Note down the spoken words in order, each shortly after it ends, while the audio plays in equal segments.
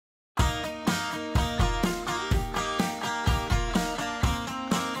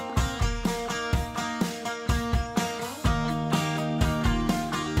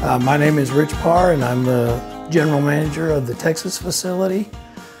My name is Rich Parr, and I'm the general manager of the Texas facility.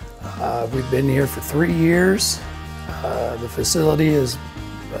 We've been here for 3 years. The facility is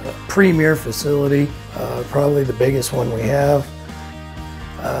a premier facility, probably the biggest one we have.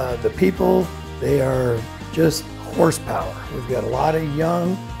 The people, they are just horsepower. We've got a lot of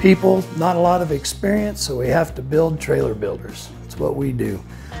young people, not a lot of experience, so we have to build trailer builders. That's what we do.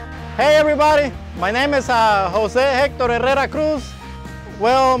 Hey everybody, my name is Jose Hector Herrera Cruz.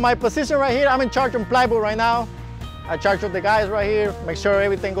 Well, my position right here, I'm in charge of plywood right now. I charge of the guys right here, make sure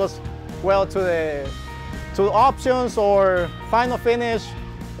everything goes well to the options or final finish,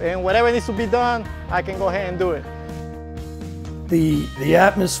 and whatever needs to be done, I can go ahead and do it. The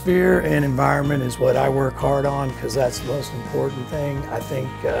atmosphere and environment is what I work hard on because that's the most important thing. I think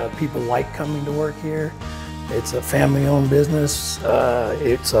people like coming to work here. It's a family-owned business.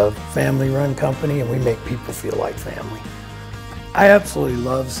 It's a family-run company, and we make people feel like family. I absolutely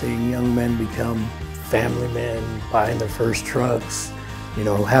love seeing young men become family men, buying their first trucks, you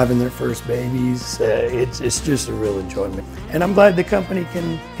know, having their first babies. It's just a real enjoyment. And I'm glad the company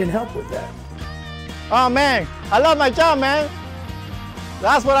can help with that. Oh man, I love my job, man.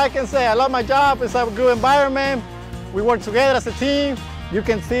 That's what I can say. I love my job. It's a good environment. We work together as a team. You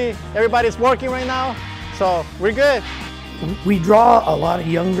can see everybody's working right now. So we're good. We draw a lot of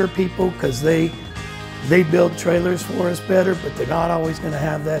younger people because they build trailers for us better, but they're not always going to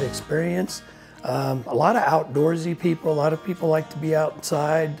have that experience. A lot of outdoorsy people. A lot of people like to be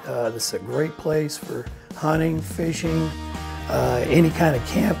outside. This is a great place for hunting, fishing, any kind of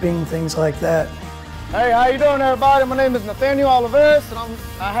camping, things like that. Hey, how you doing everybody? My name is Nathaniel Oliveris, and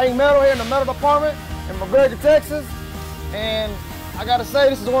I hang metal here in the metal department in McGregor, Texas. And I gotta say,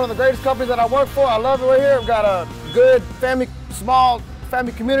 this is one of the greatest companies that I work for. I love it right here. We've got a good small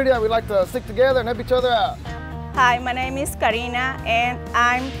family community that we like to stick together and help each other out. Hi, my name is Karina, and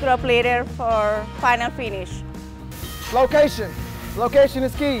I'm group leader for Final Finish. Location. Location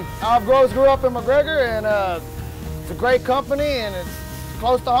is key. I grew up in McGregor, and it's a great company, and it's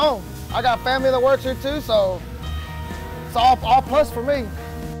close to home. I got family that works here too, so it's all plus for me.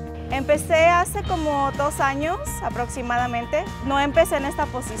 Empecé hace como 2 años aproximadamente. No empecé en esta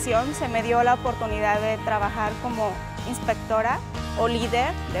posición, se me dio la oportunidad de trabajar como inspectora o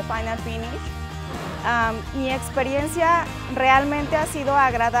líder de Final Finish. Mi experiencia realmente ha sido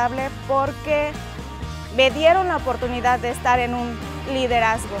agradable porque me dieron la oportunidad de estar en un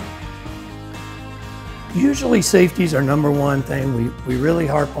liderazgo. Usually safety is our #1 thing. We really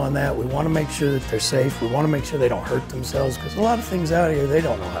harp on that. We want to make sure that they're safe. We want to make sure they don't hurt themselves because a lot of things out here they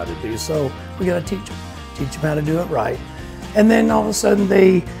don't know how to do. So we got to teach them how to do it right. And then all of a sudden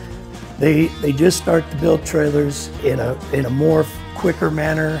they just start to build trailers in a more quicker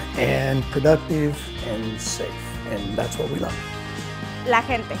manner and productive and safe. And that's what we love. La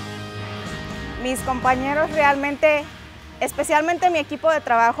gente. Mis compañeros realmente, especialmente mi equipo de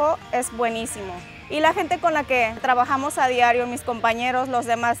trabajo, es buenísimo. Y la gente con la que trabajamos a diario, mis compañeros, los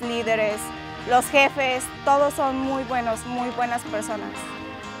demás líderes, los jefes, todos son muy buenos, muy buenas personas.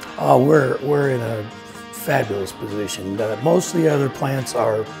 Oh, we're in a fabulous position. Most of the other plants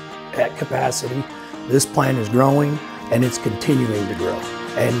are at capacity. This plant is growing and it's continuing to grow.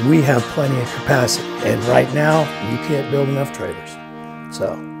 And we have plenty of capacity. And right now, you can't build enough trailers.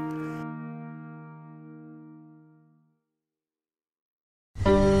 So.